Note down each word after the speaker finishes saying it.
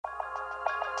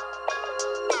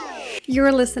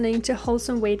You're listening to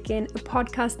Wholesome Weight Gain, a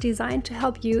podcast designed to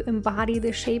help you embody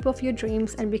the shape of your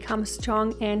dreams and become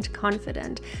strong and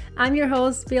confident. I'm your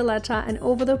host, Violetta, and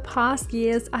over the past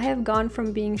years, I have gone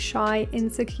from being shy,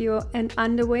 insecure, and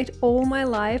underweight all my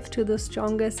life to the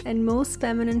strongest and most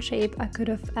feminine shape I could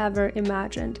have ever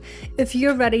imagined. If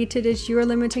you're ready to ditch your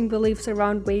limiting beliefs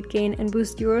around weight gain and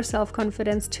boost your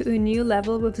self-confidence to a new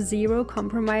level with zero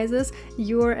compromises,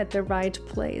 you're at the right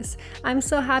place. I'm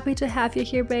so happy to have you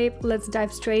here, babe. Let's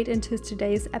dive straight into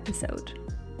today's episode.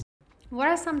 What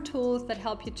are some tools that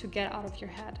help you to get out of your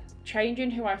head?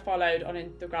 Changing who I followed on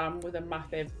Instagram was a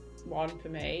massive one for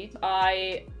me.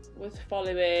 I was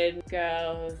following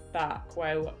girls that,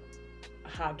 quote,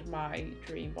 had my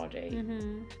dream body.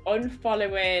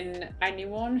 Unfollowing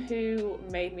anyone who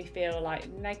made me feel like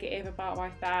negative about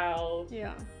myself.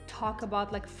 Yeah. Talk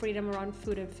about like freedom around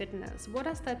food and fitness. What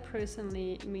does that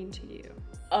personally mean to you?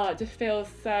 It just feels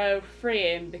so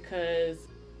freeing because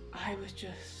I was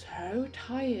just so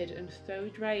tired and so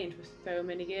drained for so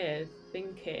many years,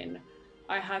 thinking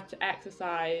I had to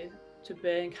exercise to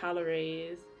burn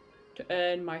calories, to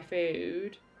earn my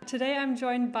food. Today I'm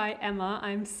joined by Emma.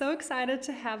 I'm so excited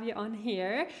to have you on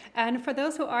here. And for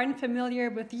those who aren't familiar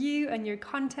with you and your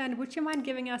content, would you mind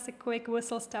giving us a quick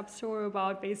whistle-step tour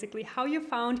about basically how you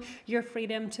found your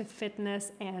freedom to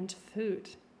fitness and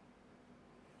food?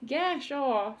 Yeah,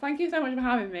 sure. Thank you so much for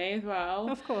having me as well.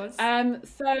 Of course.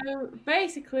 So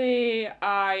basically,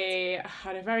 I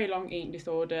had a very long eating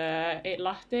disorder. It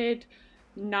lasted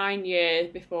 9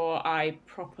 years before I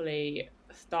properly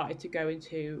started to go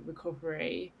into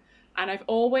recovery. And I've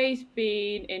always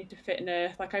been into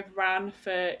fitness. Like I've ran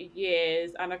for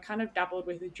years and I've kind of dabbled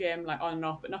with the gym like on and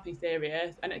off, but nothing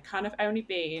serious. And it kind of only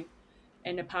been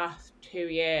in the past 2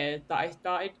 years that I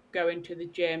started going to the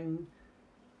gym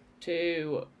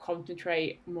to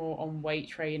concentrate more on weight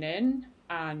training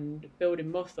and building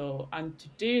muscle. And to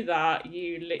do that,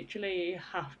 you literally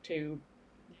have to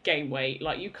gain weight.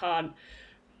 Like you can't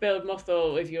build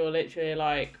muscle if you're literally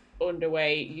like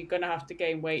underweight. You're gonna have to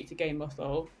gain weight to gain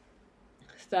muscle.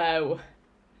 So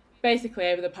basically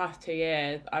over the past 2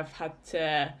 years I've had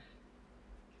to,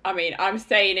 I mean, I'm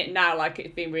saying it now like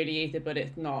it's been really easy, but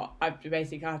it's not. I've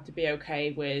basically had to be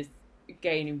okay with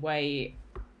gaining weight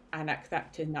and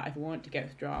accepting that if I want to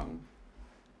get strong,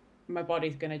 my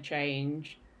body's going to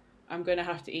change. I'm going to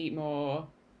have to eat more.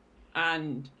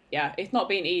 And yeah, it's not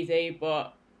been easy,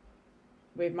 but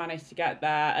we've managed to get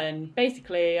there. And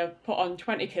basically, I've put on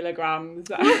 20 kilograms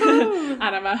and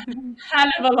I'm a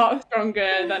hell of a lot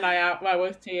stronger than I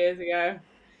was 2 years ago.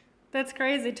 That's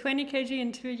crazy. 20 kg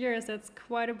in 2 years. That's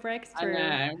quite a I breakthrough.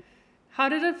 know. How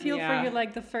did it feel for you, Yeah.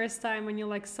 like the first time when you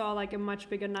like saw like a much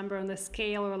bigger number on the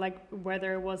scale, or like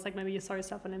whether it was like maybe you saw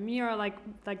yourself in a mirror, like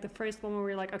the first one where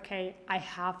you're like, okay, I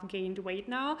have gained weight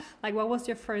now. Like, what was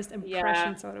your first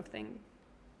impression, sort of thing?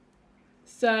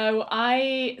 So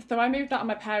I moved out of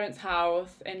my parents'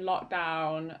 house in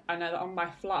lockdown and I was on my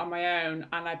flat on my own,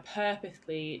 and I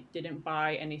purposely didn't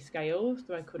buy any scales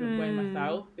so I couldn't weigh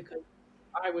myself because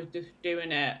I was just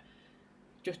doing it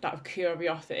just out of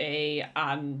curiosity.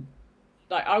 And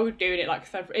like I was doing it like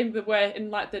several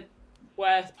in like the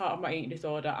worst part of my eating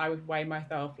disorder. I would weigh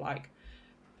myself like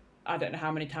I don't know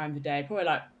how many times a day, probably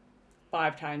like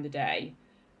 5 times a day.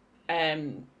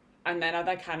 And then as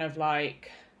I kind of like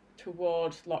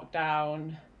towards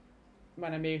lockdown,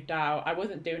 when I moved out, I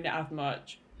wasn't doing it as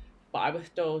much, but I was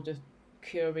still just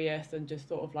curious and just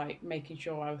sort of like making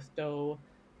sure I was still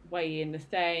weighing the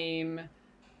same.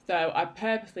 So I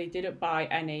purposely didn't buy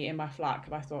any in my flat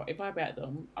because I thought if I get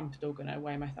them, I'm still gonna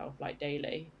weigh myself like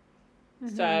daily.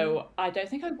 So I don't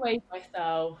think I weighed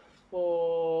myself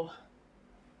for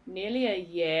nearly a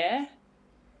year.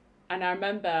 And I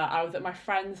remember I was at my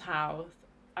friend's house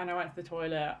and I went to the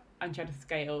toilet and she had the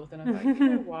scales and I was like, you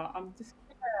know what, I'm just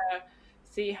gonna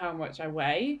see how much I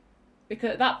weigh.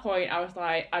 Because at that point I was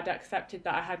like, I'd accepted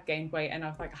that I had gained weight and I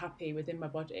was like happy within my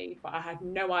body, but I had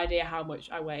no idea how much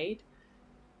I weighed.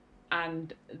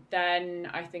 And then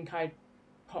I think I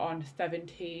put on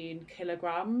 17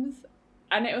 kilograms.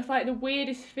 And it was like the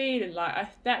weirdest feeling. Like I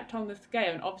stepped on the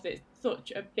scale, and obviously it's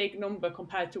such a big number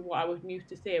compared to what I was used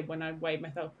to seeing when I weighed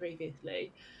myself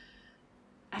previously.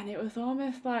 And it was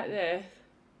almost like this,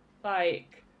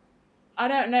 like, I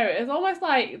don't know, it was almost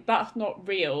like that's not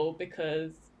real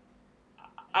because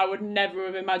I would never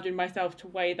have imagined myself to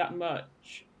weigh that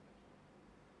much.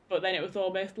 But then it was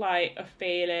almost like a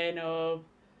feeling of,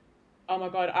 oh my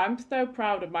God, I'm so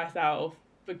proud of myself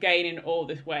for gaining all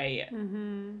this weight.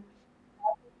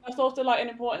 That's also like an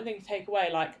important thing to take away.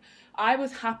 Like, I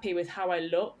was happy with how I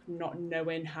looked, not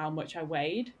knowing how much I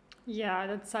weighed. Yeah,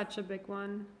 that's such a big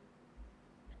one.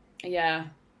 Yeah.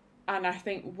 And I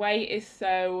think weight is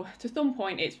so, to some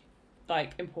point, it's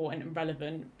like important and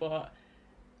relevant, but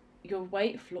your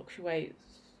weight fluctuates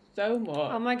so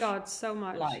Oh my much, God, so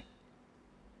much. like,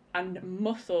 and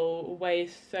muscle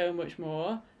weighs so much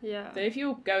more. Yeah. So if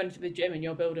you're going to the gym and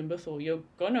you're building muscle, you're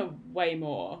gonna weigh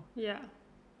more. Yeah.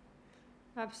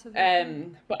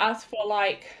 Absolutely. But as for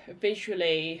like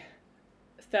visually,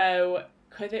 so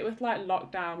because it was like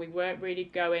lockdown, we weren't really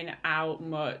going out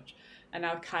much, and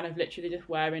I was kind of literally just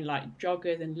wearing like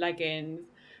joggers and leggings.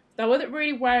 So I wasn't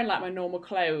really wearing like my normal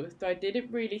clothes, so I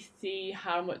didn't really see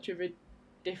how much of a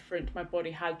difference my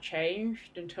body had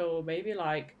changed until maybe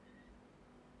like,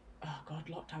 oh god,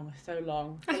 lockdown was so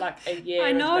long, for like a I year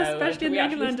or know, so especially until in we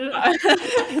actually England,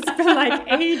 started. it's been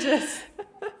like ages.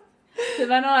 So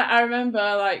then I remember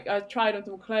like I tried on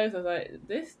some clothes. I was like,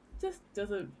 this just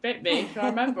doesn't fit me. So I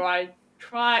remember I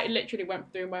literally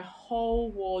went through my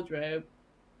whole wardrobe,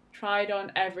 tried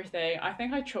on everything. I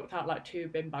think I chucked out like 2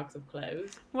 bin bags of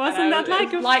clothes, and Wasn't that it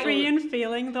like was a like, freeing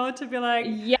feeling though to be like,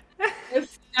 yeah, it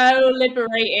was so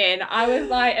liberating. I was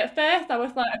like, at first I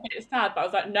was like a bit sad, but I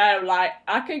was like, no, like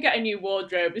I can get a new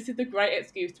wardrobe. This is a great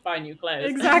excuse to buy new clothes.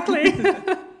 exactly.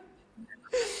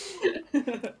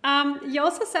 You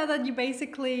also said that you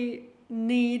basically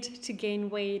need to gain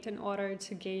weight in order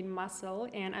to gain muscle.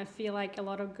 And I feel like a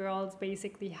lot of girls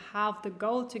basically have the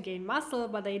goal to gain muscle,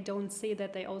 but they don't see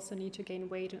that they also need to gain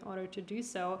weight in order to do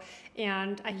so.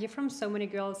 And I hear from so many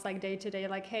girls like day to day,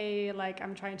 like, hey, like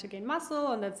I'm trying to gain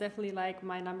muscle, and that's definitely like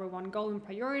my number one goal and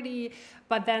priority.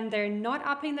 But then they're not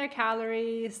upping their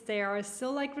calories, they are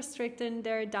still like restricting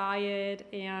their diet.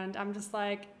 And I'm just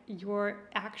like, your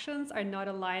actions are not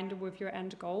aligned with your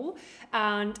end goal.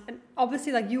 And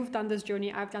obviously, like you've done this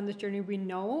journey, I've done this journey, we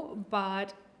know,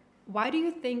 but why do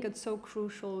you think it's so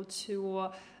crucial to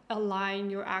align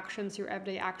your actions, your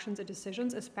everyday actions and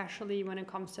decisions, especially when it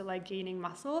comes to like gaining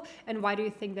muscle? And why do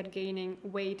you think that gaining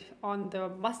weight on the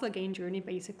muscle gain journey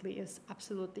basically is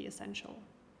absolutely essential?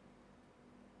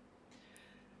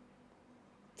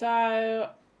 So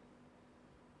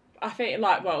I think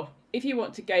like, well, if you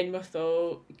want to gain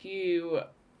muscle,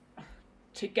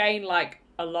 to gain like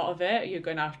a lot of it, you're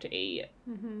gonna have to eat.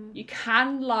 Mm-hmm. You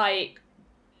can like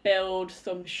build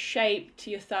some shape to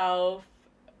yourself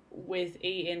with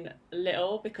eating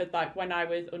little, because like when I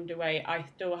was underweight, I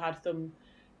still had some.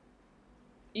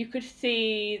 You could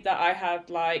see that I had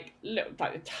like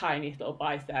the tiniest little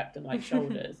biceps and like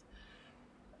shoulders,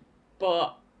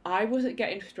 but I wasn't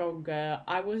getting stronger.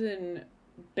 I wasn't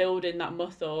building that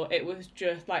muscle. It was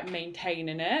just like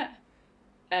maintaining it.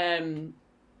 Um,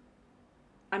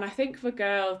 and I think for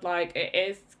girls, like it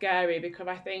is scary, because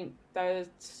I think there's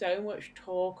so much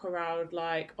talk around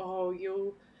like, oh,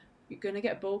 you're gonna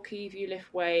get bulky if you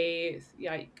lift weights.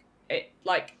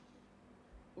 Like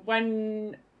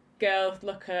when girls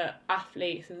look at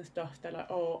athletes and stuff, they're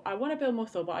like, oh, I want to build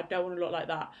muscle, but I don't want to look like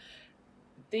that.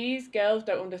 These girls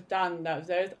don't understand that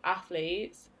those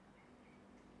athletes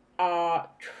are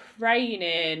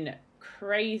training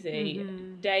crazy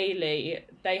Mm-hmm. daily.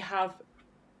 They have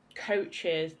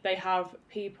coaches, they have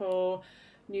people,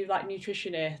 new like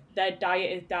nutritionists. Their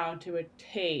diet is down to a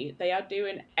T. They are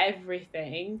doing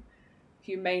everything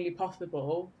humanely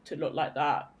possible to look like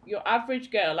that. Your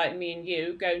average girl like me and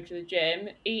you going to the gym,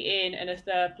 eating in a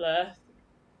surplus,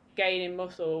 gaining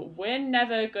muscle, we're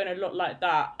never going to look like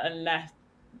that unless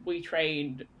we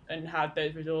trained and had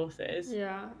those resources,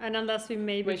 Yeah, and unless we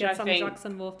maybe which get I some think, drugs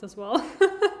involved as well.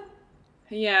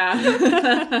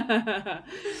 yeah.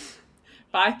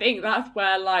 But I think that's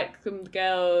where like some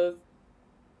girls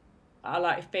are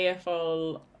like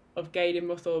fearful of gaining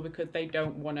muscle because they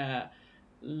don't want to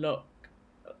look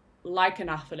like an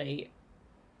athlete.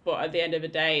 But at the end of the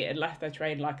day, unless they're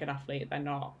trained like an athlete, they're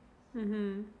not.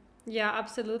 Mm-hmm. Yeah,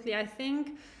 absolutely. I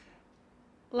think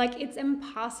like it's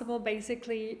impossible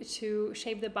basically to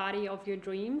shape the body of your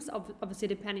dreams, obviously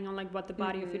depending on like what the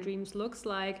body of your Mm-hmm. dreams looks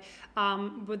like,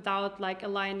 without like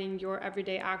aligning your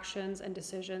everyday actions and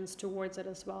decisions towards it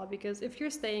as well. Because if you're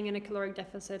staying in a caloric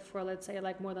deficit for, let's say,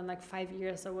 like more than like 5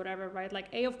 years or whatever, right,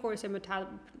 like of course your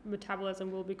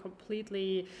metabolism will be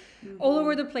completely all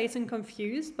over Mm-hmm. the place and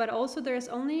confused, but also there's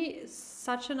only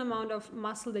such an amount of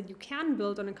muscle that you can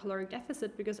build on a caloric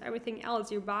deficit, because everything else,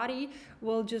 your body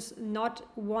will just not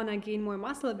want to gain more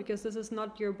muscle, because this is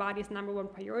not your body's number one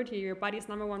priority. Your body's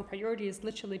number one priority is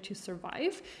literally to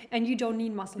survive, and you don't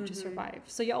need muscle to survive.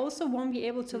 So you also won't be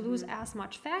able to lose as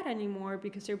much fat anymore,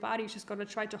 because your body is just going to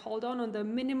try to hold on the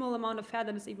minimal amount of fat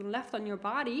that is even left on your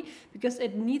body, because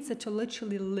it needs it to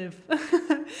literally live.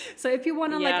 So if you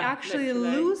want to actually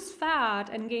lose fat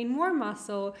and gain more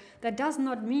muscle, that does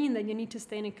not mean that you need to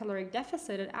stay in a caloric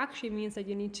deficit. It actually means that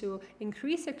you need to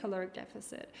increase your caloric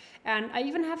deficit. And I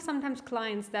even have sometimes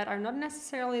clients that are not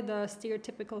necessarily the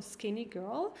stereotypical skinny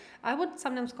girl. I would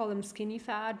sometimes call them skinny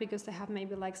fat, because they have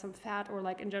maybe like some fat or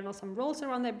like in general some rolls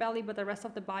around their belly, but the rest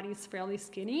of the body is fairly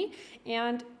skinny.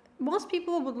 And most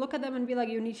people would look at them and be like,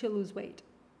 you need to lose weight.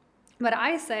 But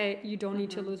I say you don't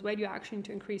need to lose weight. You actually need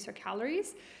to increase your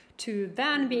calories to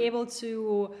then be able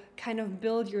to kind of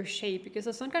build your shape, because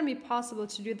it's not going to be possible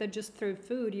to do that just through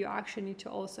food. You actually need to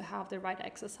also have the right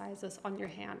exercises on your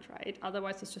hand, right?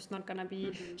 Otherwise, it's just not going to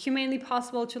be humanly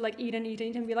possible to like eat and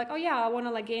be like, oh yeah, I want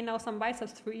to like gain now some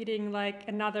biceps through eating like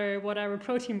another whatever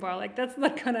protein bar. Like that's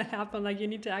not going to happen. Like you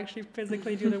need to actually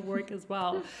physically do the work as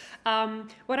well.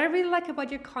 What I really like about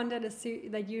your content is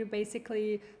that you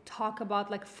basically talk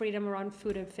about like freedom around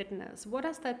food and fitness. What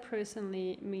does that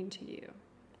personally mean to you?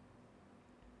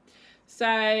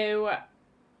 So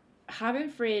having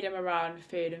freedom around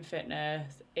food and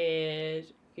fitness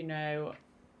is,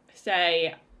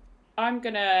 say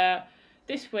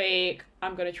this week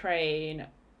I'm going to train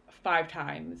 5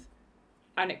 times,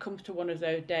 and it comes to one of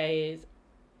those days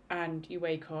and you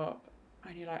wake up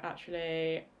and you're like,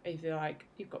 actually, either like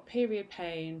you've got period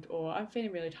pain or I'm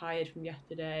feeling really tired from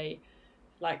yesterday,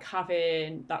 like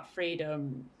having that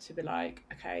freedom to be like,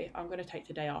 okay, I'm going to take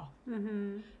today off.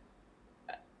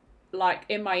 Like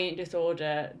in my eating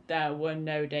disorder, there were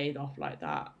no days off like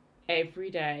that. Every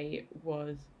day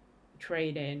was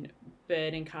training,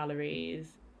 burning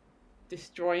calories,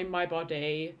 destroying my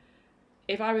body.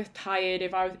 If I was tired,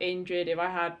 if I was injured, if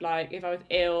I was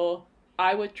ill,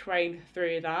 I would train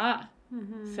through that.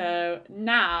 So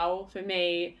now for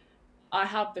me, I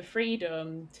have the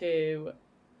freedom to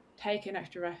take an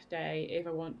extra rest day if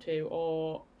I want to,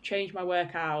 or change my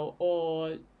workout,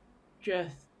 or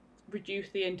just reduce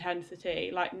the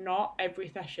intensity. Like not every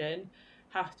session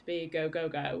has to be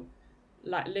go.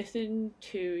 Like listen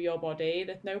to your body.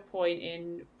 There's no point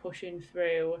in pushing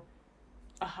through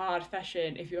a hard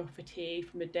session if you're fatigued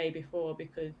from the day before,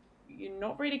 because you're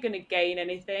not really going to gain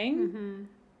anything.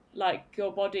 Like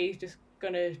your body's just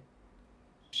going to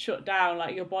shut down.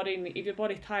 Like your body, if your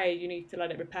body's tired, you need to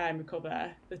let it repair and recover.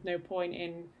 There's no point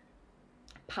in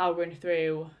powering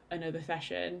through another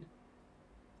session.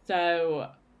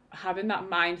 So having that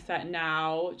mindset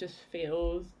now just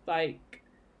feels like,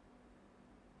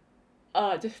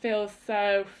 it just feels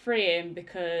so freeing,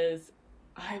 because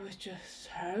I was just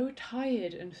so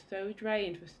tired and so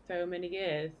drained for so many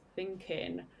years,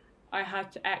 thinking I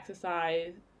had to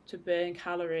exercise to burn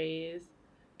calories,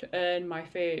 to earn my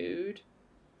food.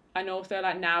 And also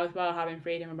like now as well, having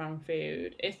freedom around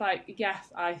food, it's like,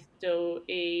 yes, I still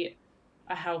eat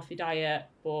a healthy diet,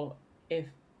 but if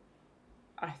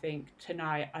I think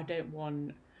tonight I don't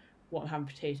want what I'm having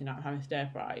for tea tonight, I'm having stir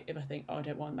fry. If I think, I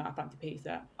don't want that, I fancy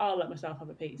pizza, I'll let myself have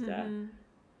a pizza.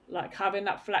 Like having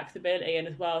that flexibility, and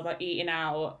as well as like eating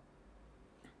out,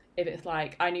 if it's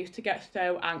like, I used to get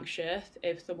so anxious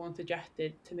if someone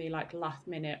suggested to me like last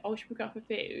minute, oh, should we go out for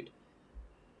food?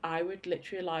 I would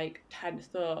literally like tense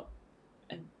up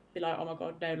and be like, oh my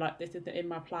God, no, like this isn't in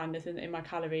my plan, this isn't in my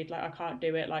calories, like I can't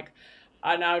do it, like,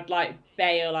 and I would like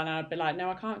bail, and I'd be like, no,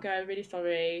 I can't go, really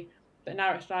sorry. But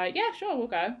now it's like, yeah, sure, we'll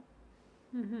go.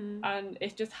 And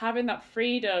it's just having that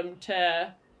freedom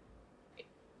to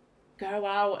go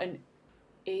out and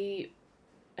eat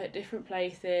at different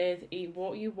places, eat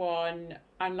what you want,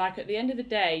 and like at the end of the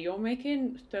day, you're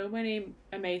making so many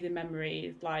amazing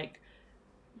memories, like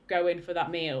going for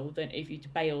that meal, than if you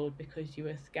bailed because you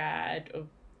were scared of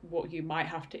what you might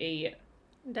have to eat.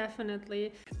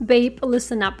 Definitely. Babe,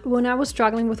 listen up. When I was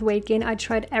struggling with weight gain, I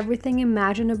tried everything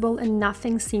imaginable and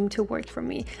nothing seemed to work for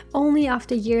me. Only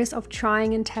after years of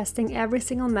trying and testing every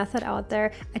single method out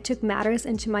there, I took matters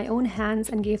into my own hands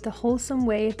and gave the Wholesome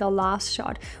Way the last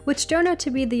shot, which turned out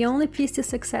to be the only piece to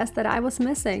success that I was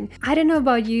missing. I don't know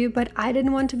about you, but I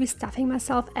didn't want to be stuffing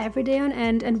myself every day on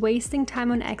end and wasting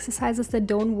time on exercises that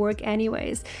don't work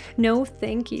anyways. No,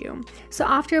 thank you. So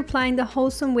after applying the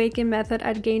Wholesome Weight Gain method,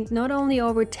 I gained not only over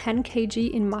over 10 kg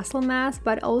in muscle mass,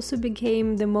 but also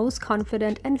became the most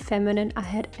confident and feminine I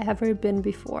had ever been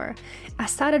before. I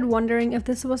started wondering if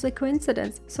this was a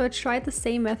coincidence, so I tried the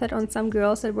same method on some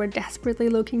girls that were desperately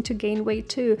looking to gain weight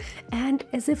too, and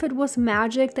as if it was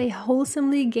magic, they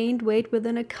wholesomely gained weight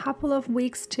within a couple of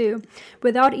weeks too,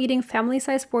 without eating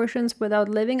family-sized portions, without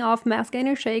living off mass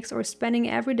gainer shakes or spending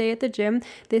every day at the gym.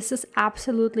 This is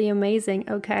absolutely amazing,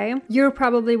 okay? You're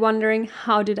probably wondering,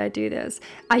 how did I do this?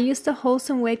 I used the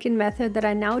wholesome weight gain method that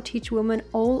I now teach women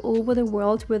all over the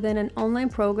world within an online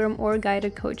program or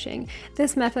guided coaching.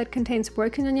 This method contains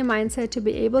working on your mindset to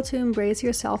be able to embrace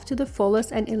yourself to the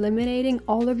fullest and eliminating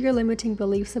all of your limiting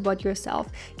beliefs about yourself,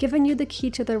 giving you the key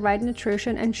to the right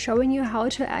nutrition and showing you how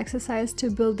to exercise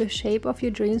to build the shape of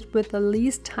your dreams with the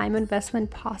least time investment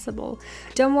possible.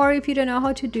 Don't worry if you don't know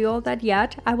how to do all that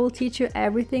yet. I will teach you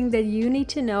everything that you need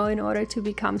to know in order to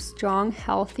become strong,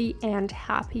 healthy, and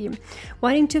happy.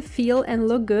 Wanting to feel and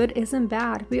look good isn't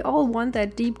bad. We all want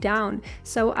that deep down.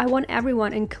 So I want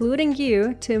everyone, including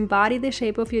you, to embody the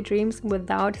shape of your dreams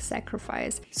without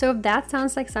sacrifice. So if that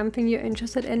sounds like something you're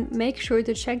interested in, make sure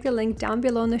to check the link down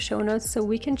below in the show notes so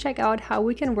we can check out how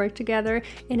we can work together,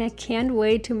 and I can't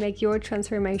wait to make your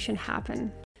transformation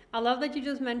happen. I love that you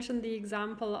just mentioned the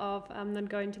example of not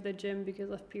going to the gym because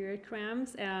of period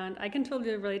cramps, and I can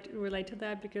totally relate to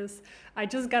that because I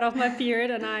just got off my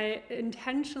period and I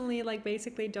intentionally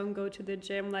basically don't go to the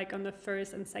gym on the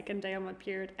first and second day of my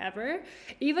period ever,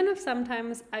 even if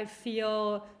sometimes I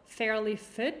feel fairly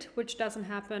fit, which doesn't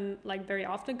happen very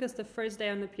often, because the first day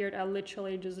on the period I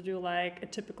literally just do a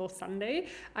typical Sunday.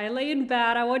 I lay in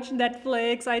bed, I watch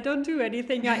Netflix, I don't do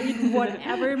anything, I eat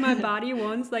whatever my body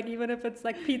wants, even if it's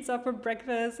pizza for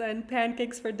breakfast and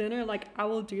pancakes for dinner, I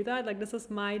will do that. This is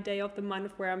my day of the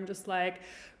month where I'm just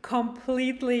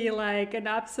completely an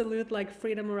absolute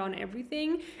freedom around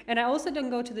everything. And I also don't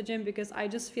go to the gym because I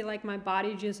just feel my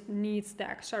body just needs the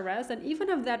extra rest. And even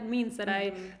if that means that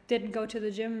I didn't go to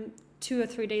the gym 2 or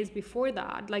 3 days before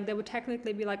that, they would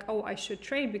technically be oh, I should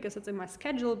train because it's in my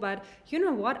schedule, but you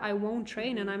know what, I won't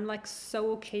train. And I'm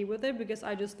so okay with it because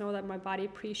I just know that my body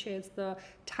appreciates the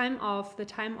time of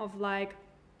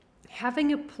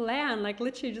having a plan,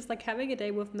 literally just having a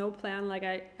day with no plan.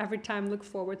 I every time look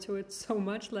forward to it so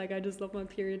much. I just love my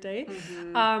period day.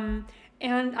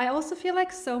 And I also feel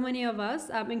so many of us,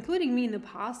 including me in the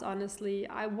past, honestly,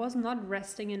 I was not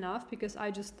resting enough because I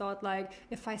just thought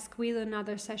if I squeeze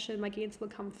another session, my gains will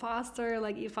come faster.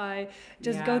 If I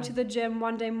just go to the gym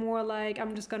one day more,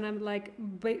 I'm just gonna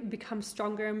become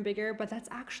stronger and bigger. But that's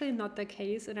actually not the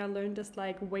case. And I learned this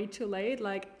way too late.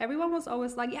 Everyone was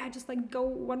always yeah, just go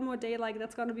one more day,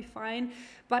 that's gonna be fine.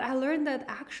 But I learned that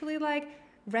actually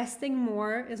resting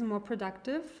more is more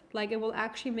productive. It will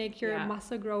actually make your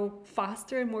muscle grow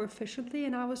faster and more efficiently.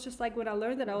 And I was just when I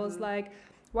learned that, I was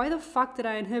why the fuck did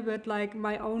I inhibit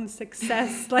my own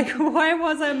success? Why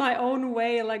was I my own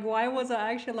way? Why was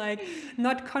I actually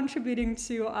not contributing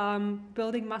to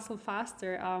building muscle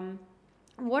faster?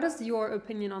 What is your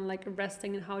opinion on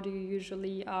resting, and how do you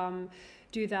usually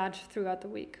do that throughout the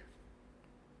week?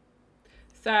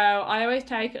 So I always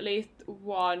take at least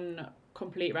one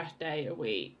complete rest day a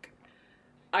week.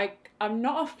 I'm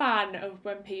not a fan of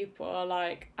when people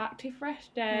are active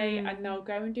rest day and they'll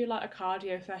go and do a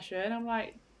cardio session. I'm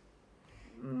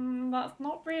that's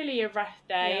not really a rest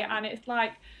day. And it's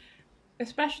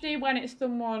especially when it's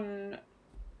someone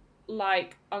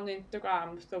on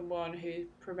Instagram, someone who's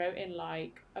promoting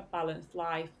a balanced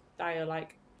lifestyle,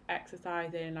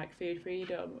 exercising, food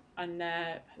freedom, and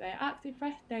they're active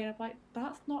rest day, and I'm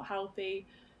that's not healthy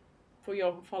for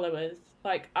your followers.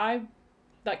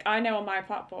 I know on my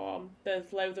platform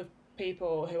there's loads of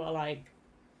people who are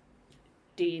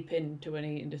deep into an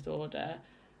eating disorder,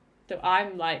 so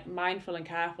I'm mindful and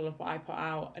careful of what I put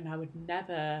out, and I would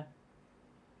never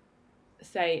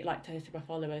say to my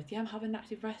followers, yeah, I'm having an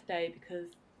active rest day,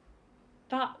 because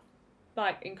that's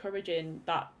encouraging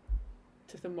that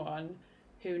to someone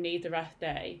who needs a rest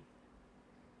day.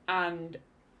 And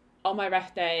on my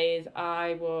rest days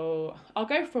I'll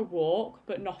go for a walk,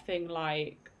 but nothing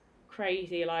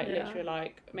crazy,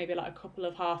 literally maybe a couple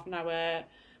of half an hour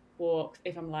walks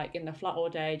if I'm in the flat all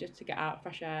day, just to get out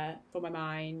fresh air for my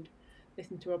mind,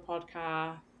 listen to a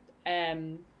podcast,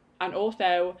 and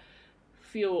also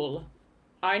fuel.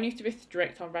 I need to be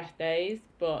strict on rest days,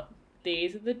 but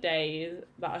these are the days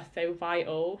that are so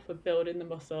vital for building the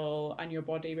muscle and your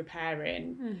body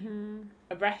repairing.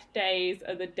 Rest days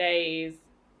are the days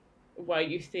where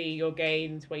you see your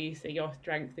gains, where you see your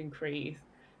strength increase.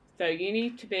 So you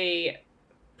need to be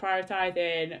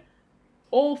prioritizing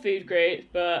all food groups,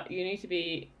 but you need to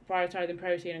be prioritizing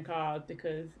protein and carbs,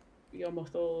 because your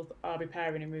muscles are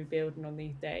repairing and rebuilding on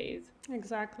these days.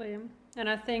 Exactly. And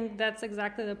I think that's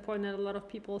exactly the point that a lot of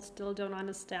people still don't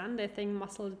understand. They think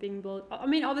muscle is being built. I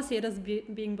mean, obviously, it is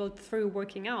being built through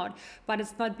working out, but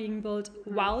it's not being built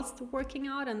whilst working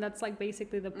out. And that's like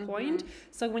basically the point.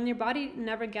 So when your body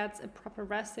never gets a proper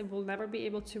rest, it will never be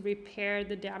able to repair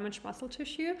the damaged muscle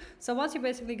tissue. So once you're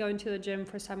basically going to the gym,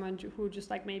 for someone who just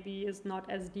like maybe is not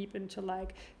as deep into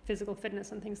like physical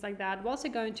fitness and things like that, whilst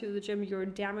you're going to the gym, you're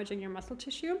damaging your muscle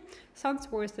tissue.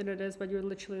 Sounds worse than it is, but you're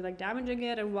literally like damaging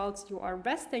it. And whilst you are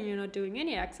resting, you're not doing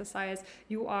any exercise,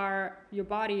 your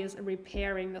body is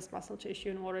repairing this muscle tissue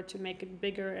in order to make it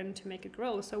bigger and to make it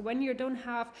grow. So when you're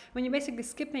basically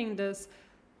skipping this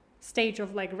stage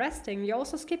of like resting, you're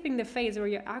also skipping the phase where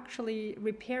you're actually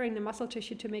repairing the muscle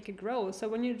tissue to make it grow. So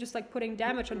when you're just like putting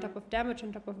damage on top of damage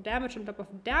on top of damage on top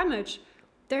of damage,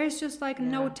 there's just like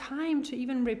no time to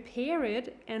even repair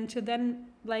it and to then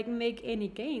like make any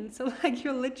gain. So like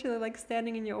you're literally like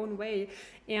standing in your own way.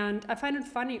 And I find it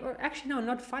funny, or actually no,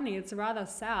 not funny, it's rather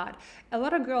sad. A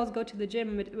lot of girls go to the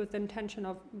gym with the intention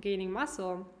of gaining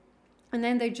muscle, and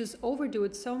then they just overdo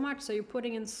it so much. So you're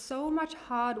putting in so much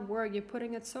hard work, you're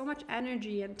putting in so much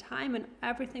energy and time and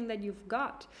everything that you've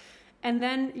got, and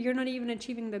then you're not even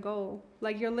achieving the goal.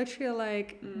 Like you're literally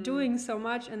like doing so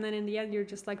much, and then in the end you're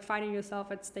just like finding yourself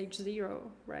at stage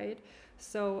 0, right?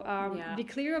 So be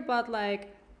clear about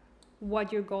like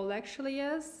what your goal actually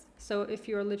is. So if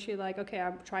you're literally like, okay,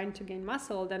 I'm trying to gain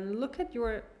muscle, then look at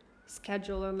your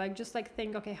schedule and like just like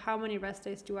think, okay, how many rest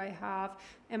days do I have?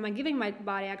 Am I giving my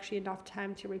body actually enough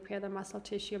time to repair the muscle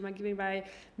tissue? Am I giving my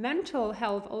mental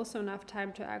health also enough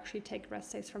time to actually take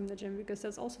rest days from the gym? Because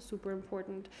that's also super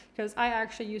important. Because I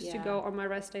actually used to go on my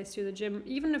rest days to the gym,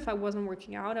 even if I wasn't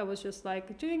working out, I was just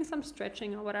like doing some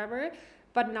stretching or whatever.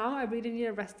 But now I really need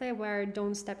a rest day where I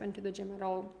don't step into the gym at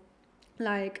all.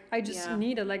 Like I just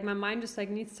need it. Like my mind just like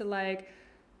needs to like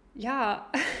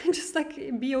just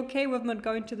like be okay with not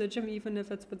going to the gym, even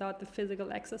if it's without the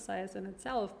physical exercise in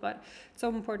itself. But it's so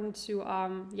important to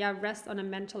rest on a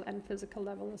mental and physical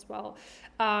level as well.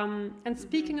 And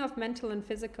speaking of mental and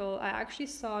physical, I actually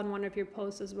saw in one of your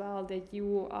posts as well that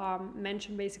you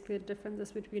mentioned basically the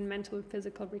differences between mental and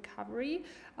physical recovery.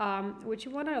 Would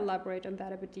you want to elaborate on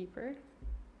that a bit deeper?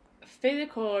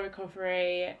 Physical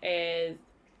recovery is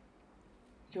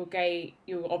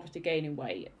you're obviously gaining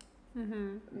weight.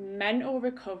 Mental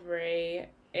recovery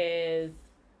is,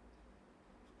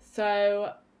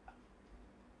 so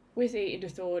with eating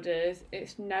disorders,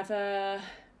 it's never,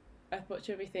 as much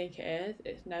as we think it is,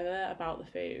 it's never about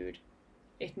the food.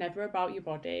 It's never about your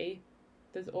body.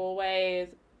 There's always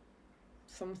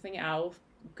something else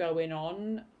going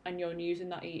on, and you're using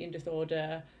that eating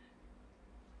disorder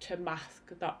to mask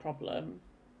that problem.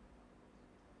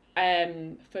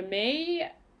 For me,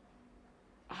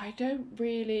 I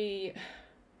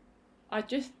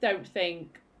just don't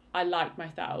think I like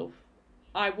myself.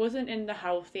 I wasn't in the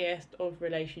healthiest of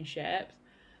relationships,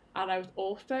 and I was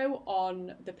also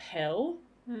on the pill,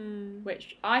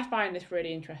 which I find this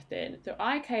really interesting. So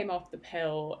I came off the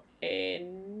pill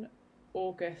in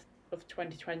August of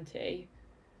 2020,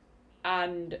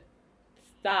 and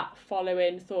that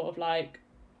following sort of like,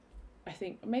 I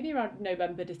think maybe around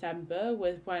November, December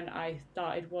was when I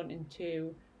started wanting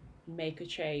to make a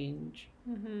change,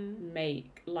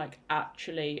 make like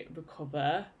actually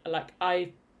recover. Like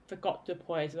I forgot to the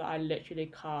point that I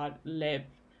literally can't live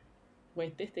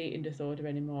with this eating disorder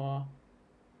anymore.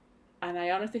 And I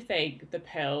honestly think the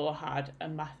pill had a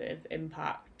massive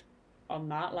impact on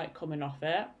that, like coming off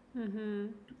it.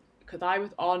 Because I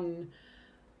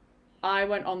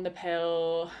went on the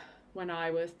pill when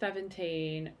I was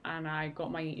 17, and I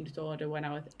got my eating disorder when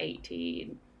I was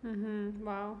 18.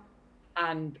 Wow.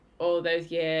 And all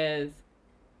those years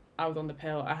I was on the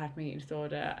pill, I had my eating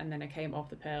disorder, and then I came off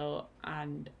the pill,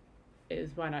 and it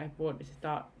was when I wanted to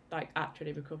start like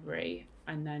actually recovery,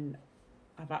 and then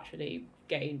I've actually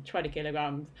gained 20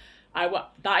 kilograms.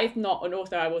 That is not, and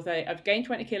also I've gained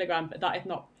 20 kilograms, but that is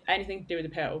not anything to do with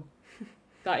the pill.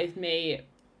 That is me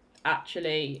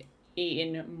actually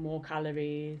eating more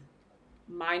calories,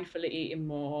 mindfully eating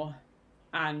more,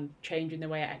 and changing the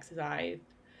way I exercise.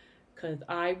 Because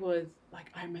I was like,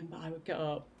 I remember I would get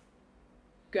up,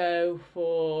 go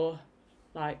for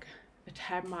like a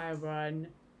 10-mile run,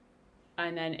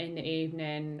 and then in the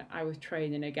evening I was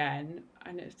training again,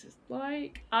 and it's just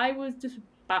like I was just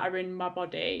battering my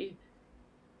body.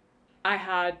 I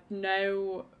had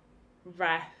no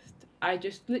rest. I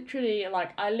just literally I'm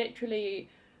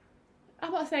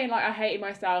not saying like I hated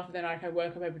myself and then like I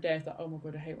woke up every day and it's like, oh my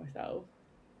god, I hate myself.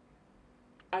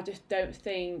 I just don't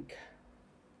think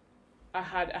I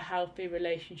had a healthy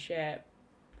relationship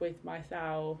with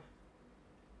myself,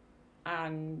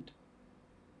 and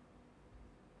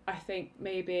I think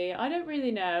maybe, I don't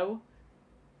really know,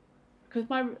 because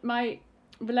my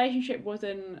relationship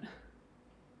wasn't,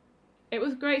 it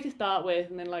was great to start with,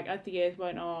 and then like as the years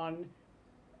went on,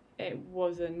 it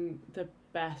wasn't the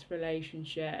best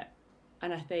relationship,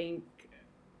 and I think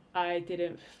I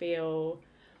didn't feel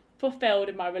fulfilled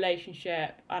in my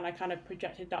relationship, and I kind of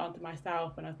projected that onto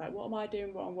myself, and I was like, what am I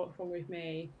doing wrong, what's wrong with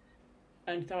me?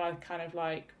 And so I was kind of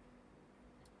like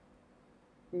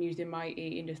using my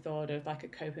eating disorder as like a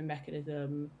coping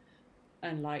mechanism,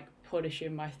 and like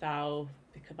punishing myself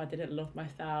because I didn't love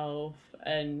myself.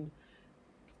 And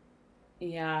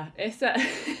yeah, it's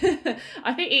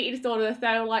I think eating disorders are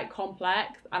so like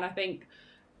complex, and I think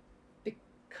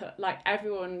like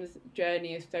everyone's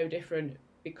journey is so different,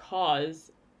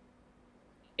 because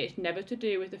it's never to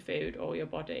do with the food or your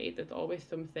body. There's always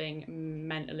something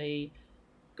mentally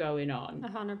going on,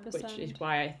 100%. which is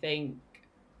why I think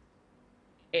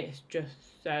it's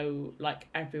just so like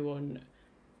everyone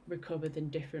recovers in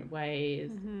different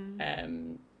ways.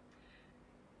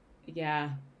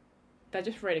 Yeah, they're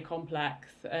just really complex,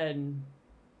 and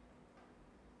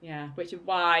yeah, which is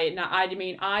why now, I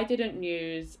mean, I didn't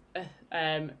use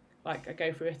like I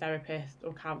go through a therapist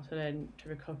or counselling to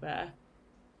recover,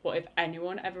 but if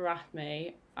anyone ever asked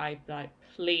me, I'd be like,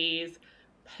 please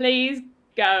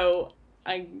go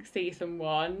and see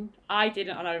someone. I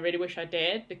didn't, and I really wish I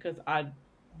did, because I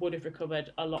would have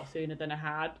recovered a lot sooner than I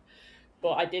had.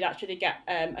 But I did actually get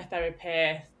a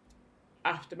therapist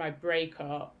after my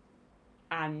breakup,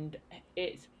 and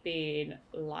it's been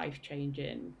life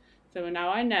changing. So now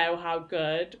I know how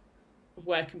good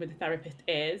working with a therapist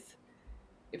is.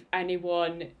 If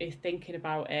anyone is thinking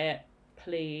about it,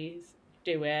 please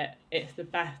do it. It's the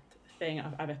best thing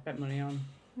I've ever spent money on.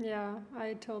 Yeah,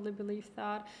 I totally believe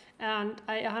that. And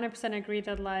I 100% agree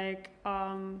that like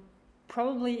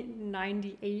probably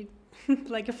 98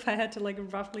 like if I had to like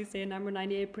roughly say a number,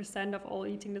 98% of all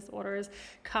eating disorders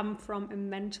come from a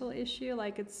mental issue.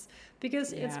 Like it's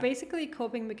because it's basically a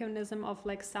coping mechanism of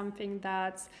like something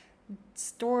that's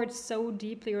stored so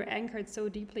deeply or anchored so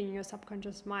deeply in your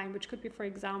subconscious mind, which could be, for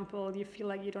example, you feel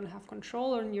like you don't have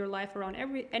control on your life around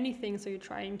anything, so you're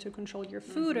trying to control your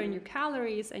food and your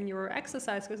calories and your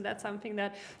exercise, because that's something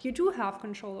that you do have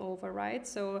control over, right?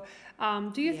 So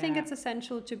do you think it's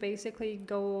essential to basically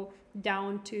go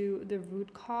down to the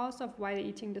root cause of why the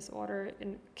eating disorder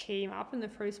came up in the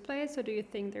first place, or do you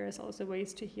think there's also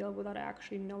ways to heal without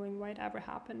actually knowing why it ever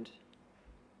happened?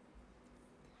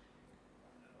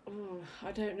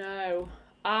 I don't know.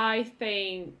 I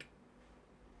think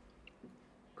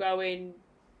to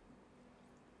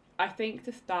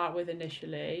start with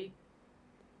initially,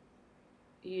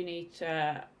 you need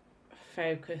to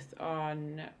focus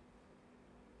on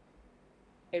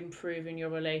improving your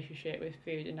relationship with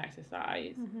food and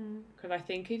exercise. Because I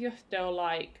think if you're still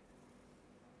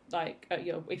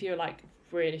if you're like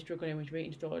really struggling with your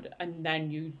eating disorder, and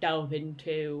then you delve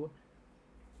into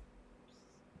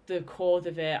the cause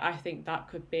of it, I think that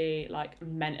could be like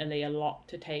mentally a lot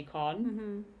to take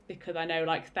on. Because I know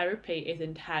like therapy is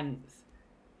intense,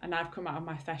 and I've come out of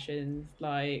my sessions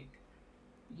like,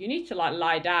 you need to like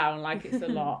lie down, like it's a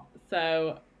lot.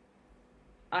 So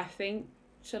I think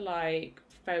to like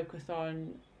focus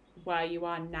on where you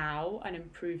are now and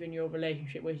improving your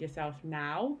relationship with yourself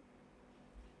now,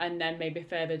 and then maybe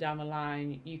further down the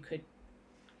line you could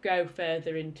go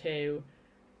further into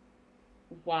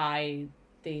why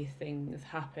these things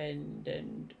happened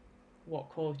and what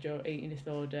caused your eating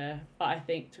disorder. But I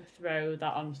think to throw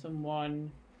that on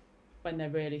someone when they're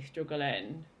really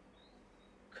struggling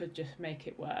could just make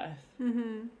it worse.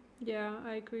 Yeah,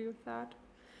 I agree with that.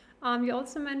 You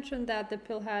also mentioned that the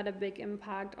pill had a big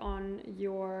impact on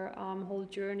your whole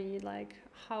journey. Like,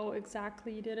 how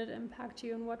exactly did it impact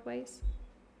you? In what ways?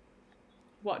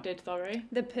 What did, sorry?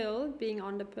 The pill, being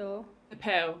on the pill. The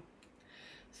pill.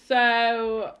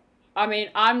 So, I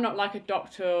mean, I'm not like a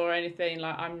doctor or anything.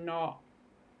 Like, I'm not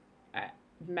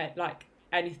like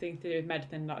anything to do with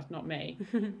medicine. That's not me.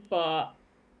 But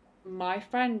my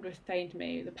friend was saying to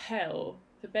me, the pill.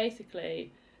 So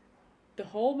basically, the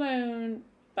hormone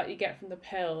that you get from the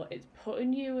pill, it's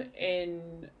putting you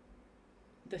in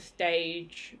the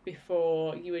stage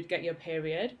before you would get your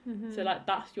period. So like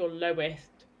that's your lowest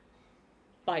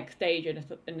like stage in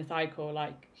the cycle.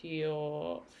 Like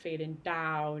you're feeling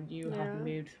down, you have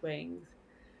mood swings.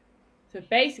 So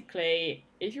basically,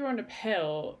 if you're on a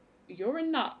pill, you're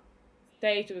in that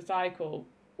stage of the cycle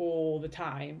all the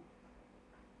time.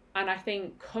 And I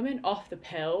think coming off the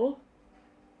pill,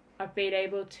 I've been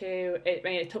able to,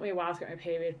 it took me a while to get my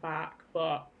period back,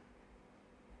 but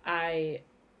I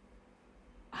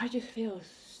I just feel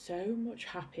so much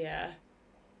happier.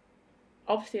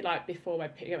 Obviously, like before my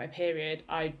period,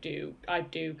 I do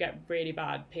get really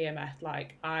bad PMS.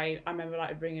 Like I remember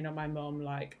like ringing on my mum,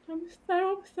 like I'm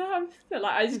so upset,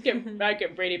 like I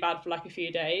get really bad for like a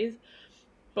few days,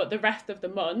 but the rest of the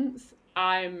months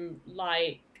I'm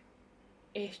like,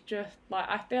 it's just like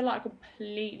I feel like a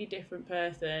completely different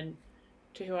person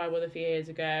to who I was a few years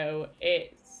ago.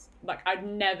 It's like I'd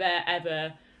never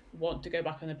ever want to go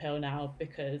back on the pill now,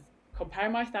 because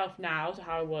comparing myself now to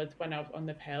how I was when I was on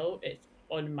the pill, it's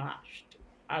unmatched.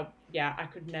 I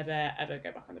could never ever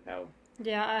go back on the pill.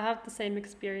 Yeah, I have the same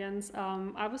experience.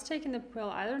 I was taking the pill,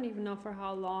 I don't even know for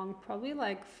how long, probably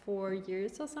like 4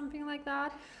 years or something like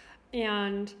that.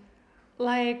 And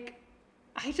like,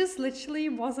 I just literally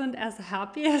wasn't as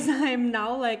happy as I am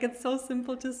now. Like, it's so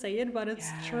simple to say it, but it's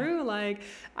Yeah, true. Like,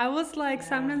 I was like yeah,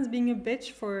 sometimes being a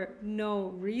bitch for no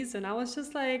reason. I was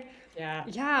just like, yeah.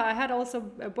 yeah, I had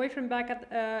also a boyfriend back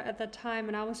at that time,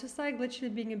 and I was just like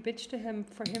literally being a bitch to him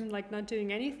for him like not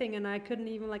doing anything, and I couldn't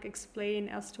even like explain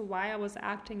as to why I was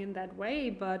acting in that way.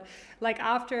 But like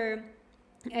after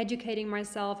educating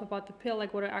myself about the pill,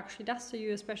 like what it actually does to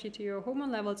you, especially to your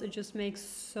hormone levels, it just makes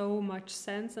so much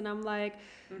sense. And I'm like,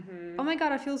 oh Mm-hmm. my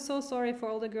god, I feel so sorry for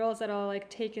all the girls that are like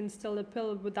taking still the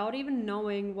pill without even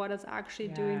knowing what it's actually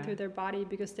doing Yeah, through their body,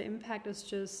 because the impact is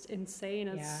just insane.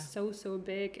 It's yeah, so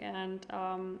big. And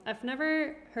I've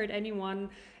never heard anyone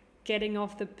getting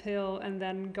off the pill and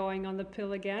then going on the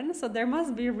pill again, so there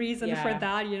must be a reason for yeah.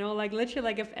 that, like literally,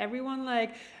 like if everyone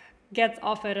like gets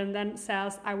off it and then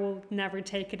says I will never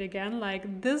take it again,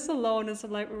 like this alone is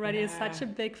like already such Yeah.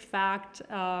 a big fact,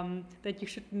 that you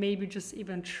should maybe just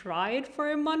even try it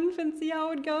for a month and see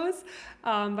how it goes.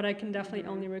 But I can definitely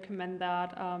Mm-hmm. only recommend that,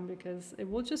 because it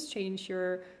will just change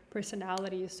your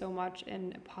personality so much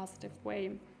in a positive way.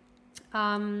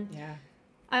 um, Yeah.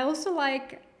 I also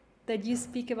like that you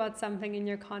speak about something in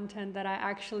your content that I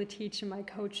actually teach in my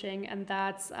coaching, and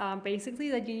that's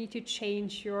basically that you need to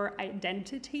change your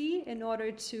identity in order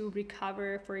to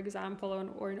recover, for example,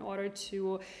 or in order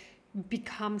to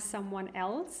become someone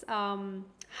else.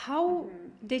 How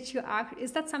Mm-hmm. did you act?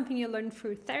 Is that something you learned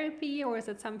through therapy, or is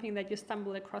it something that you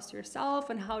stumbled across yourself?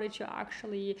 And how did you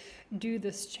actually do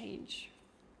this change?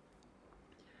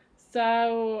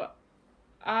 So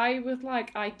I was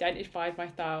like identified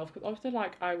myself, because obviously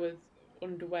like I was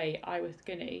underweight, I was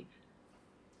skinny.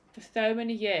 For so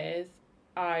many years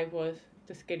I was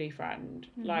the skinny friend.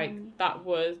 Like Mm-hmm. that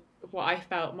was what I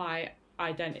felt my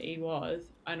identity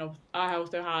was. And I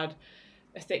also had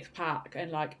a six pack,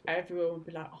 and like everyone would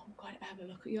be like, "Oh my god, Emma,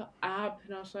 look at your abs."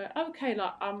 And I was like, okay,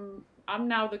 like I'm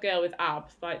now the girl with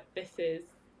abs. Like this is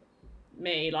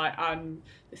me. Like I'm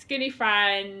the skinny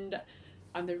friend.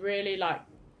 I'm the really like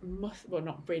well,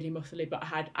 not really muscly, but I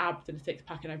had abs and a six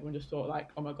pack, and everyone just thought like,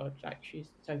 oh my god, like she's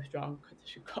so strong because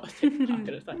she's got a six pack. And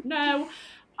it's like, no,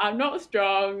 I'm not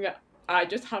strong. I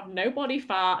just have no body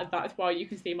fat, and that's why you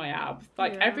can see my abs.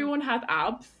 Like Yeah. everyone has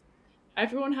abs.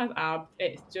 Everyone has abs.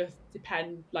 It's just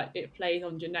depends. Like it plays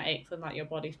on genetics and like your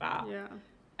body fat. Yeah.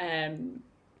 Um,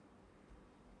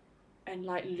 and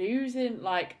like losing,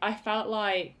 like I felt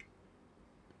like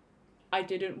I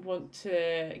didn't want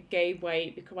to gain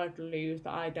weight because I'd lose the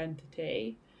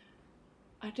identity.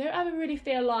 I don't ever really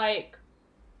feel like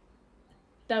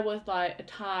there was like a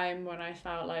time when I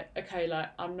felt like, okay, like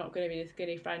I'm not going to be the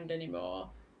skinny friend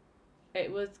anymore. It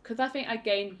was because I think I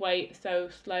gained weight so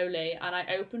slowly, and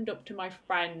I opened up to my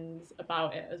friends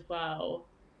about it as well.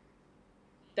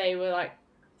 They were like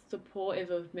supportive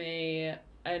of me,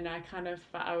 and I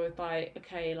was like,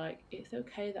 okay, like it's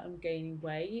okay that I'm gaining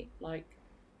weight, like.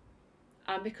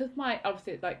 And because my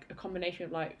obviously it's like a combination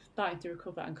of like starting to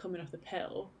recover and coming off the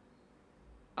pill,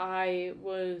 I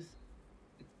was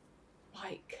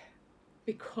like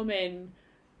becoming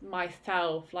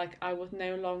myself. Like I was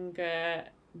no longer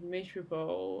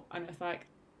miserable, and it's like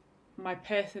my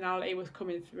personality was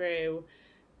coming through.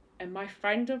 And my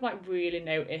friends have like really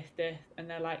noticed this, and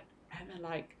they're like, Emma,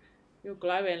 like you're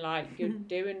glowing, like you're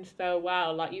doing so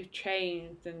well, like you've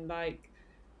changed. And like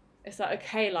it's like,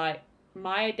 okay, like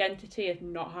my identity is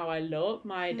not how I look,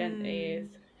 my identity Hmm. is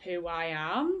who I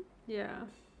am. Yeah.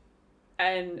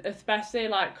 And especially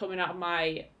like coming out of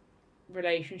my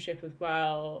relationship as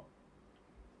well,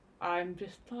 I'm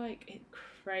just like, it's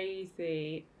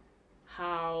crazy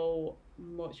how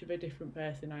much of a different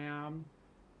person I am.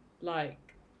 Like,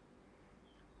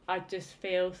 I just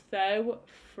feel so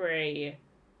free,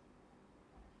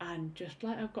 and just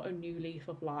like I've got a new leaf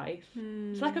of life.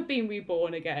 It's like Hmm. I've been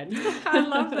reborn again. I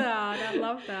love that. I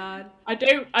love that. I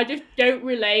just don't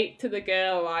relate to the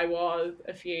girl I was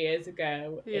a few years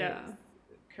ago. Yeah.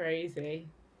 It's crazy.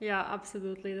 Yeah,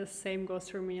 absolutely. The same goes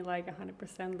for me, like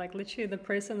 100%. Like literally the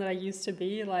person that I used to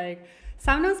be, like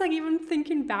sometimes like even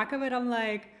thinking back of it, I'm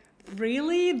like,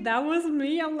 really? That was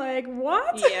me? I'm like,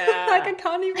 what? Like I Yeah.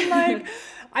 can't even like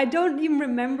I don't even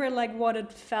remember like what it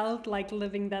felt like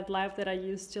living that life that I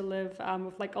used to live,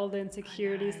 with like all the I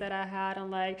insecurities know. that I had.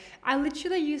 And like I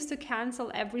literally used to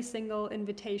cancel every single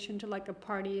invitation to like a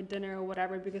party, a dinner or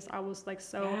whatever, because I was like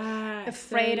so Yeah,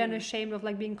 afraid and same. ashamed of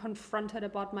like being confronted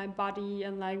about my body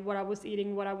and like what I was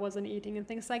eating, what I wasn't eating, and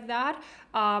things like that.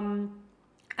 Um,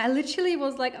 I literally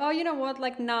was like, oh, you know what?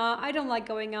 Like, nah, I don't like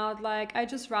going out. Like, I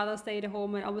just rather stay at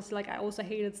home. And obviously, like, I also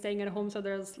hated staying at home. So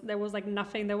there was like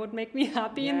nothing that would make me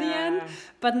happy in the end. Yeah.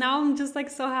 But now I'm just like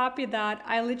so happy that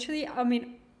I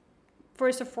mean,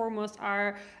 first and foremost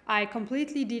are I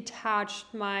completely detached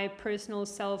my personal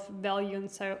self value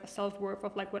and self worth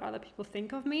of like what other people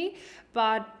think of me.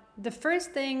 But the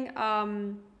first thing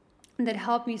that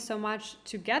helped me so much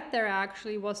to get there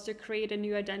actually was to create a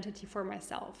new identity for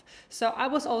myself. So I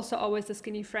was also always a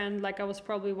skinny friend. Like I was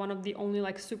probably one of the only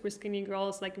like super skinny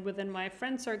girls like within my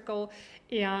friend circle,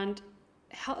 and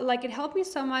like it helped me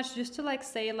so much just to like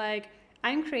say like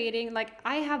I'm creating, like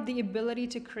I have the ability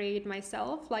to create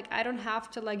myself. Like I don't have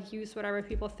to like use whatever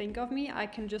people think of me. I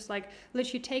can just like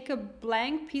literally take a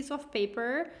blank piece of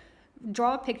paper,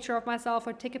 draw a picture of myself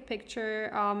or take a picture,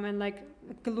 and like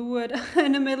glue it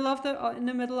in the middle of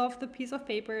the piece of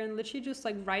paper and literally just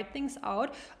like write things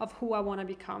out of who I want to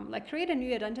become, like create a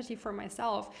new identity for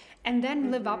myself and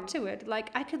then live up Hmm. to it. Like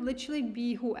I could literally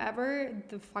be whoever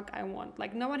the fuck I want.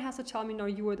 Like no one has to tell me, no,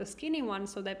 you are the skinny one,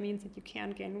 so that means that you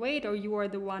can't gain weight, or you are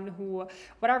the one who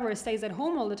whatever stays at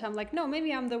home all the time. Like no,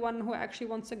 maybe I'm the one who actually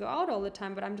wants to go out all the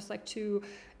time, but I'm just like too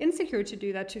insecure to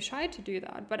do that, too shy to do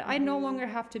that. But I no Hmm. longer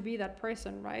have to be that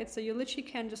person, right? So you literally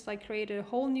can just like create a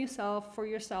whole new self for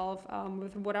yourself,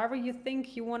 with whatever you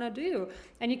think you want to do.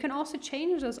 And you can also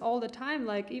change this all the time.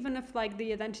 Like even if like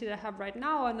the identity that I have right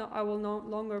now, I will no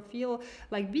longer feel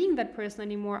like being that person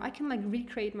anymore, I can like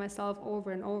recreate myself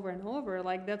over and over and over.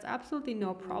 Like that's absolutely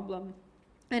no Hmm. problem.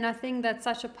 And I think that's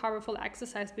such a powerful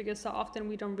exercise because so often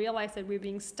we don't realize that we're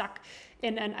being stuck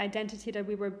in an identity that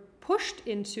we were pushed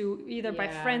into either by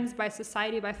Yeah. friends, by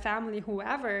society, by family,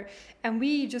 whoever. And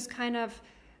we just kind of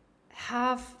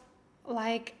have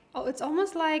like, oh, it's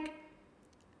almost like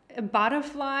a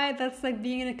butterfly that's like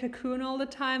being in a cocoon all the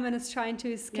time and is trying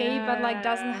to escape, but like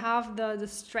doesn't Yeah. have the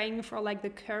strength or like the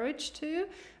courage to.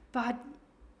 But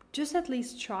just at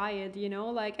least try it, you know,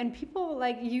 like, and people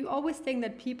like you always think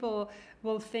that people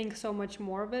will think so much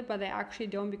more of it, but they actually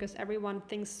don't, because everyone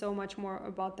thinks so much more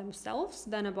about themselves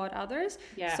than about others.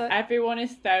 Yeah. So Everyone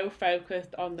is so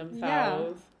focused on yeah,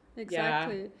 themselves. Yeah.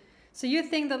 exactly. So you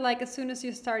think that like as soon as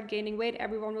you start gaining weight,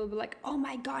 everyone will be like, oh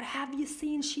my god, have you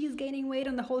seen she's gaining weight,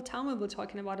 and the whole town will be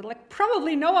talking about it. Like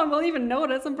probably no one will even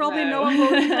notice, and probably no one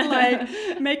will even like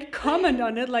No. make a comment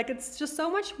on it. Like it's just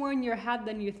so much more in your head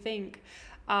than you think.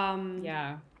 um,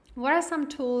 Yeah. what are some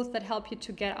tools that help you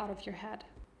to get out of your head?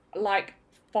 Like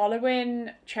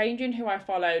changing who I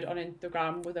followed on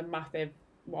Instagram was a massive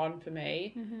one for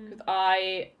me Mm-hmm. because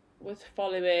I was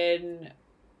following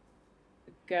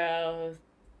girls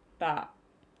that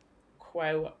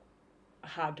quote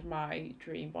had my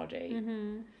dream body.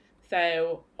 Mm-hmm.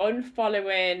 So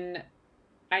unfollowing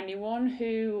anyone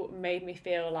who made me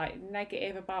feel like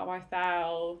negative about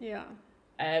myself. Yeah.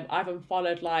 I've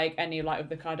unfollowed like any like of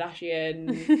the Kardashians,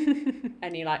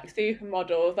 any like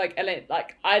supermodels, like like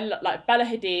Bella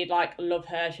Hadid, like love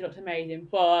her, she looks amazing,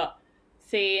 but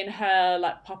seeing her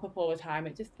like pop up all the time,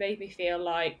 it just made me feel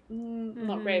like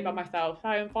not great about Mm-hmm. myself. So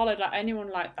I unfollowed like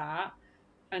anyone like that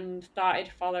and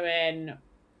started following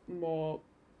more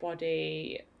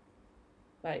body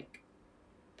like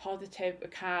positive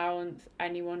accounts,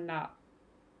 anyone that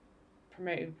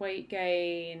promoted weight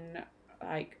gain,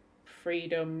 like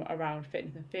freedom around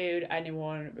fitness and food,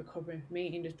 anyone recovering from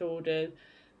eating disorders.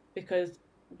 Because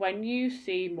when you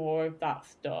see more of that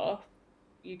stuff,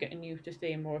 you get used to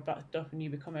seeing more of that stuff and you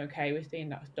become okay with seeing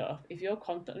that stuff. If you're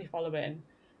constantly following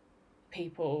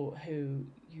people who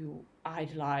you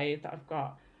idolize that have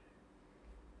got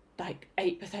like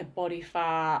 8% body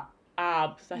fat,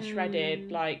 abs, they're shredded,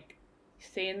 Mm. like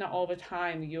seeing that all the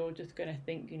time, you're just gonna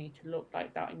think you need to look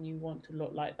like that and you want to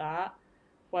look like that.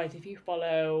 Whereas if you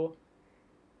follow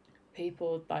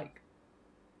people like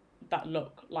that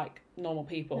look like normal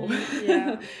people, Mm.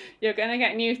 Yeah. you're gonna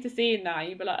get used to seeing that.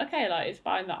 You'll be like, okay, like it's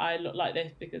fine that I look like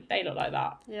this because they look like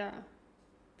that. Yeah.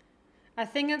 I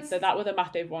think it's So that was a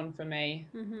massive one for me.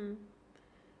 mm-hmm.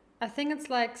 I think it's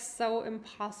like so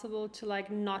impossible to like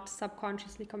not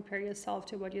subconsciously compare yourself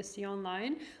to what you see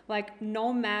online. Like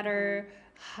no matter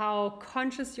how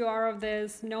conscious you are of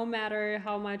this, no matter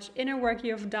how much inner work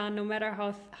you've done, no matter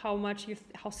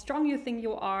how strong you think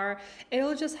you are,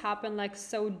 it'll just happen like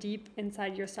so deep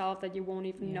inside yourself that you won't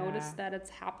even notice that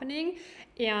it's happening.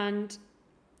 And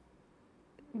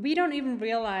we don't even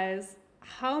realize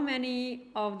how many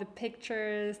of the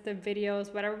pictures, the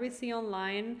videos, whatever we see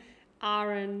online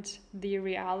aren't the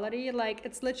reality. Like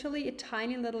it's literally a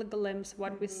tiny little glimpse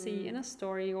what we see in a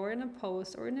story or in a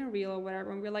post or in a reel or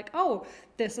whatever, and we're like, oh,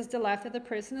 this is the life that the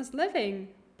person is living.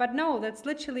 But no, that's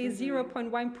literally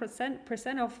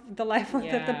 0.1% of the life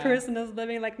that the person is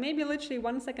living. Like maybe literally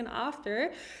 1 second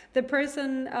after, the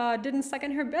person didn't suck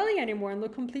in her belly anymore and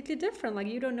look completely different. Like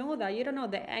you don't know that. You don't know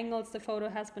the angles the photo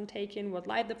has been taken, what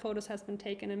light the photos has been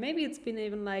taken, and maybe it's been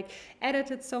even like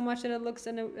edited so much that it looks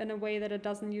in a way that it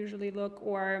doesn't usually look.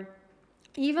 Or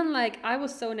even like I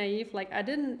was so naive, like I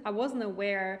wasn't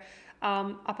aware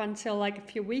up until like a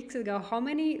few weeks ago how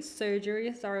many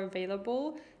surgeries are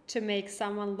available to make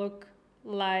someone look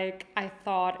like I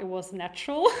thought it was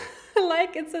natural.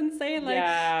 Like it's insane.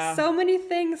 Like so many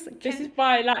things. This is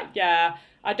why, like,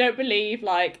 I don't believe,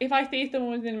 like, if I see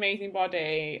someone with an amazing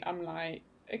body, I'm like,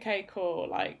 okay, cool,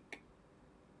 like,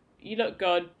 you look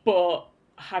good, but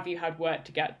have you had work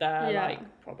to get there? Like,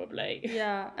 probably.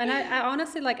 Yeah. And I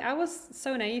honestly, like, I was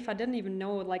so naive. I didn't even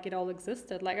know, like, it all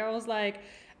existed. Like, I was like,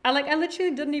 I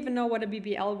literally didn't even know what a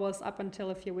BBL was up until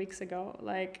a few weeks ago.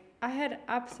 Like, I had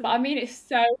absolutely. But I mean,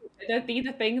 these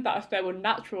are things that are so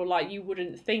unnatural, like, you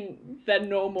wouldn't think they're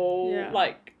normal,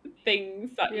 like,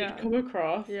 things that you'd come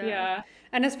across.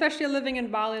 And especially living in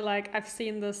Bali, like I've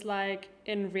seen this like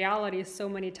in reality so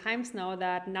many times now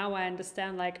that now I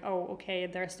understand like, oh, okay,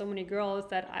 there are so many girls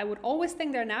that I would always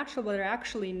think they're natural, but they're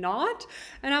actually not.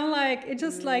 And I'm like, it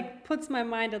just like puts my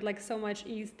mind at like so much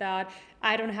ease that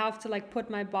I don't have to like put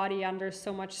my body under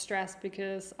so much stress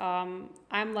because I'm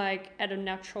like at a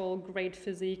natural great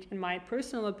physique in my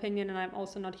personal opinion, and I'm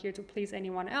also not here to please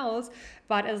anyone else.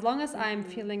 But as long as I'm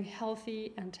feeling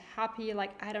healthy and happy,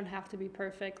 like I don't have to be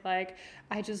perfect. Like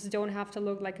I just don't have to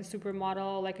look like a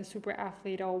supermodel, like a super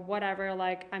athlete or whatever.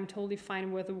 Like I'm totally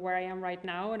fine with where I am right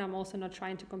now, and I'm also not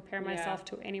trying to compare myself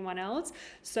to anyone else.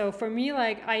 So for me,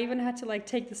 like I even had to like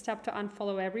take the step to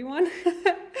unfollow everyone.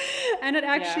 And it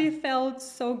actually felt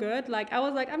so good. Like I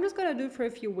was like, I'm just gonna do it for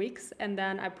a few weeks, and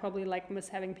then I probably like miss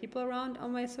having people around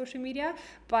on my social media.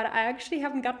 But I actually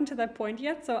haven't gotten to that point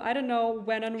yet, so I don't know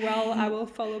when and well I will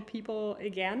follow people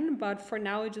again. But for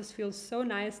now, it just feels so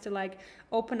nice to like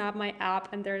open up my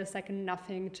app and there is like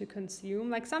nothing to consume.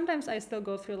 Like sometimes I still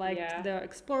go through like the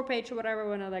explore page or whatever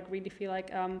when I like really feel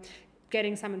like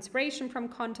getting some inspiration from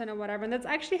content or whatever. And that's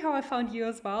actually how I found you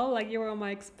as well. Like you were on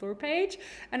my explore page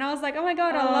and I was like, oh my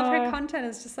God, I love her content.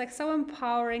 It's just like so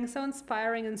empowering, so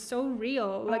inspiring, and so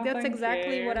real. Like that's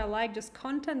exactly what I like. Just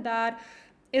content that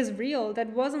is real. That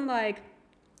wasn't like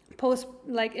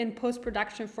in post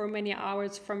production for many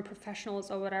hours from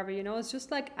professionals or whatever, you know. It's just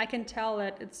like I can tell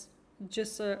that it's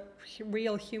just a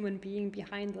real human being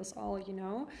behind this all, you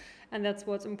know. And that's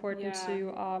what's important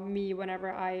to me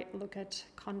whenever I look at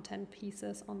content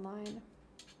pieces online.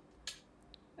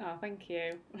 Oh, thank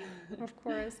you. Of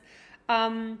course.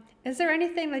 Is there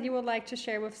anything that you would like to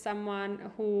share with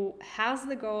someone who has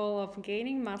the goal of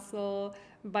gaining muscle,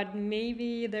 but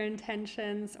maybe their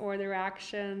intentions or their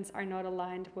actions are not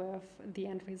aligned with the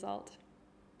end result?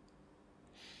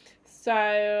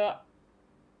 So,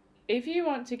 if you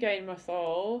want to gain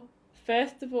muscle,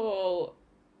 first of all,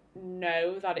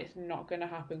 know that it's not going to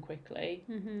happen quickly.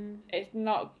 It's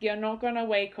not, you're not going to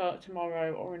wake up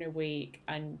tomorrow or in a week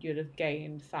and you'll have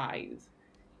gained size.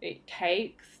 It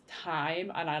takes time,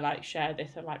 and I like share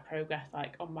this and like progress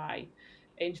like on my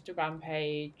Instagram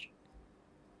page.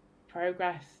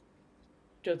 Progress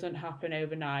doesn't happen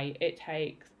overnight. It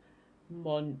takes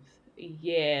months,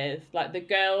 years. Like the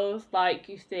girls like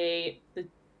you see, the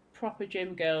proper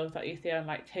gym girls that you see on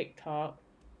like TikTok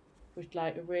with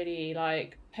like really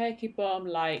like perky bum,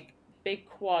 like big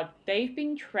quad, they've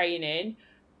been training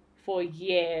for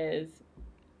years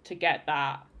to get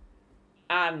that.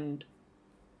 And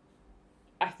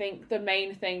I think the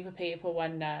main thing for people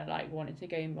when they're like wanting to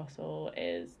gain muscle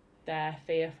is they're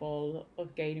fearful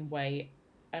of gaining weight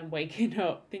and waking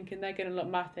up thinking they're going to look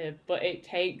massive, but it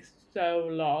takes so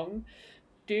long.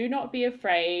 Do not be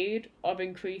afraid of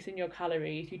increasing your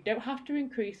calories. You don't have to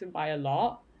increase them by a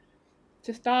lot.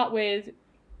 To start with,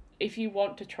 if you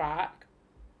want to track,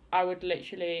 I would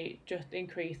literally just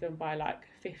increase them by like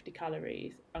 50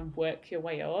 calories and work your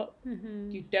way up.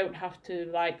 You don't have to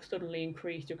like suddenly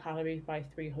increase your calories by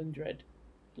 300.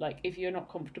 Like, if you're not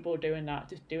comfortable doing that,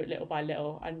 just do it little by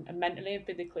little, and mentally and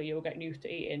physically you'll get used to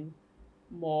eating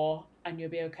more, and you'll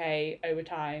be okay over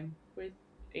time with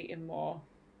eating more.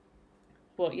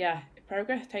 But yeah,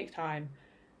 progress takes time.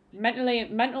 Mental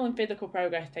and physical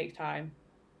progress takes time.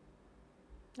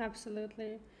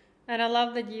 Absolutely. And I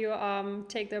love that you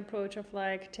take the approach of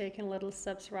like taking little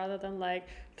steps rather than like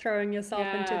throwing yourself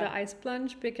into the Yeah, ice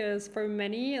plunge, because for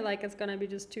many like it's gonna be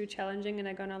just too challenging and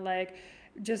they're gonna like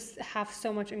just have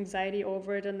so much anxiety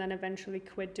over it and then eventually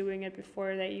quit doing it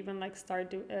before they even like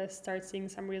start seeing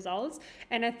some results.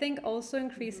 And I think also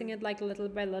increasing it like little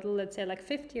by little, let's say like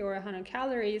 50 or 100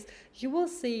 calories, you will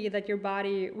see that your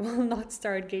body will not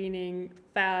start gaining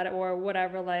fat or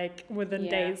whatever like within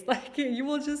yeah, days. Like you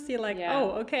will just see like, yeah.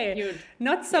 oh, okay, You'd,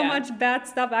 not so yeah, much bad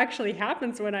stuff actually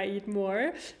happens when I eat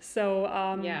more. So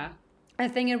yeah, I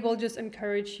think it will just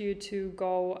encourage you to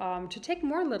go to take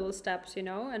more little steps, you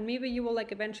know, and maybe you will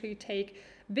like eventually take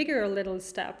bigger little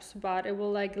steps, but it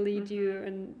will like lead you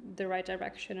in the right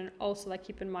direction. And also like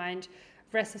keep in mind,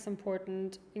 rest is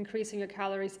important. Increasing your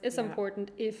calories is yeah,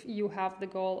 important if you have the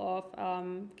goal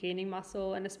of gaining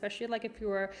muscle, and especially like if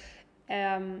you're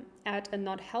at a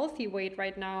not healthy weight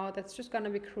right now, that's just going to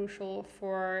be crucial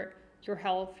for your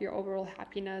health, your overall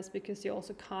happiness, because you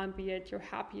also can't be at your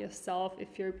happiest self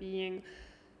if you're being,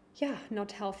 yeah,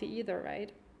 not healthy either,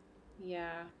 right?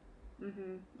 yeah.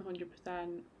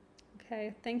 100%.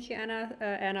 Okay, thank you, Anna.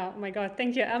 Anna, oh my God,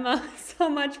 thank you, Emma, so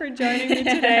much for joining me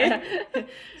today.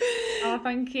 Oh,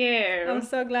 thank I'm you.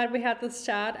 so glad we had this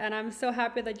chat, and I'm so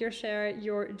happy that you share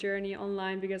your journey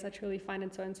online, because I truly find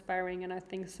it so inspiring, and I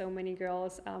think so many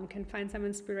girls can find some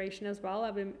inspiration as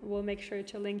well. Will make sure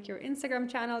to link your Instagram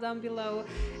channel down below,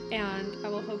 and I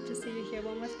will hope to see you here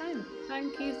one more time.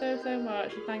 Thank you so, so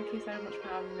much. Thank you so much for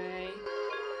having me.